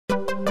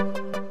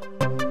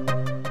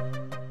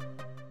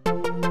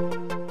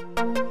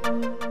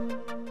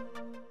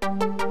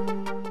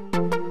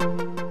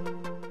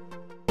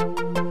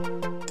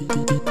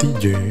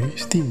DJ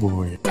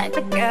Steboy. Type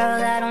of girl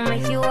that'll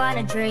make you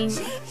wanna dream.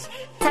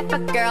 Type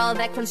of girl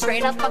that comes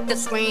straight up off the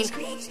screen.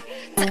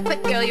 Type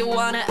of girl you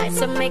wanna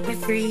ice and make me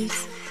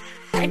freeze.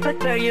 Type of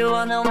girl you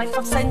wanna wife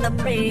outside the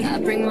breeze. I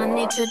bring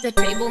money to the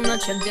table,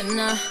 not your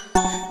dinner.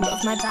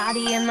 Both my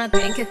body and my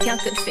bank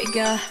account could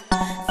figure.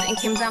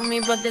 Thinking about me,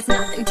 but there's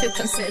nothing to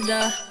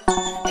consider.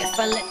 If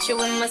I let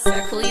you in my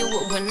circle, you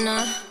a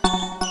winner.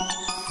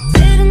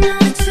 Didn't know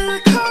that you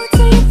were cold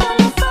till you found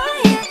my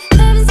fire.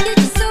 Heavens get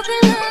you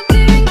soaking up,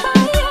 hearing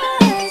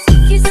fires.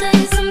 If you say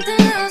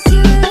something else, you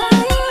a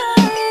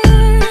liar.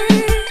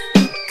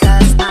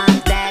 Cause I'm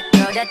that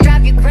girl that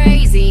drive you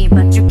crazy,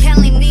 but you can't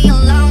leave me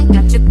alone.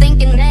 Got you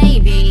thinking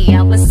maybe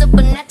I was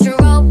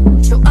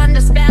supernatural, true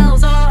under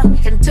spells, or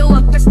into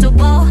a crystal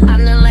ball.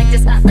 I'm not like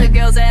this other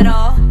girls at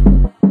all.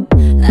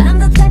 I'm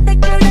the type of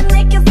girl that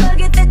make you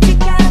forget that you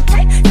got a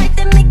type. Type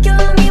that make you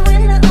love me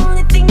when the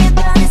only thing you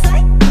got is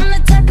like. I'm the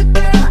type of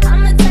girl,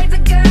 I'm the type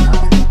of girl.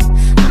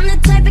 I'm the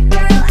type of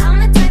girl, I'm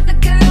the type of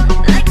girl.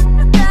 Like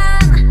da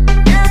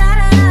da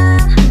da da,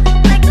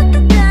 like da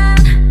da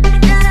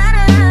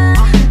da da.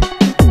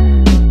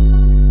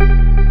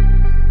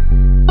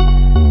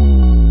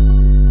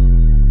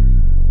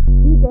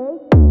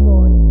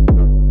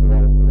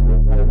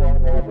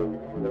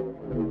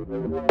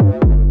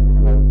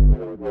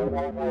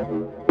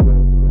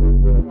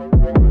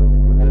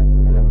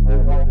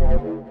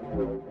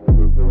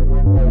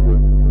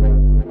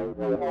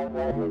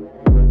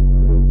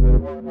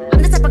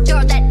 I'm the type of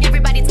girl that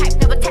everybody type,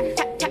 never tap,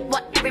 tap, tap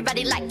what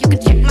everybody like. You can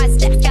check my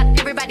stats, got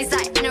everybody's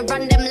side, and I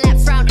run them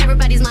laps round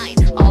everybody's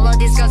mind. All of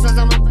these girls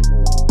on my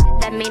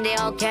that mean they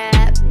all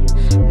cap.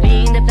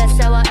 Being the best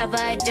at whatever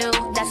I do,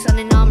 that's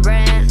something on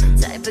brand.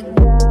 Type of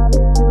girl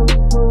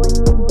when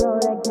you blow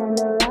that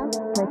candle out.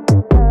 Type of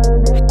girl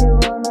that you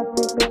wanna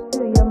take it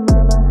to your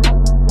mama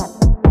house.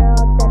 Type of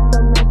girl that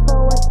don't know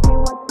for what she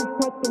wants to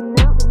taking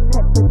out.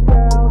 Type of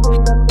girl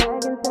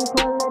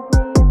who got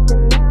bag and some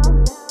quality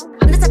if you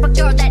know. I'm the type of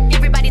girl that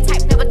everybody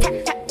type, never tap,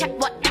 tap, tap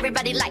what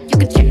everybody like. You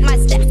can check my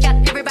stats, got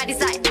everybody's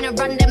side, and I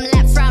run them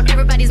laps round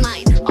everybody's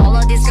mind. All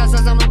of these girls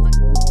on my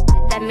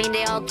that mean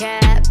they all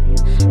cap.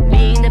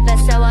 Being the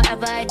best at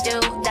whatever I do,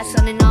 that's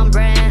something on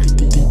brand.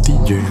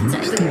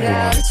 Type of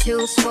girl to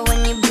choose for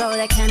when you blow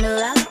that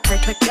candle out.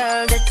 Type of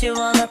girl that you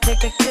wanna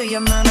take her to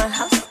your mama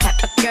house.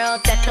 Type of girl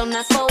that don't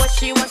ask for what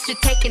she wants, you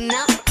taking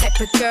out. Type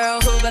of girl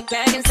who got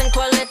bag and some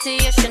quality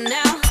of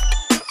Chanel.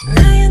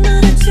 Now you know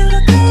that you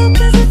look cool,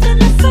 cause it's in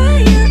the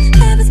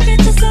fire. Heaven's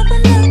bitches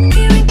open up.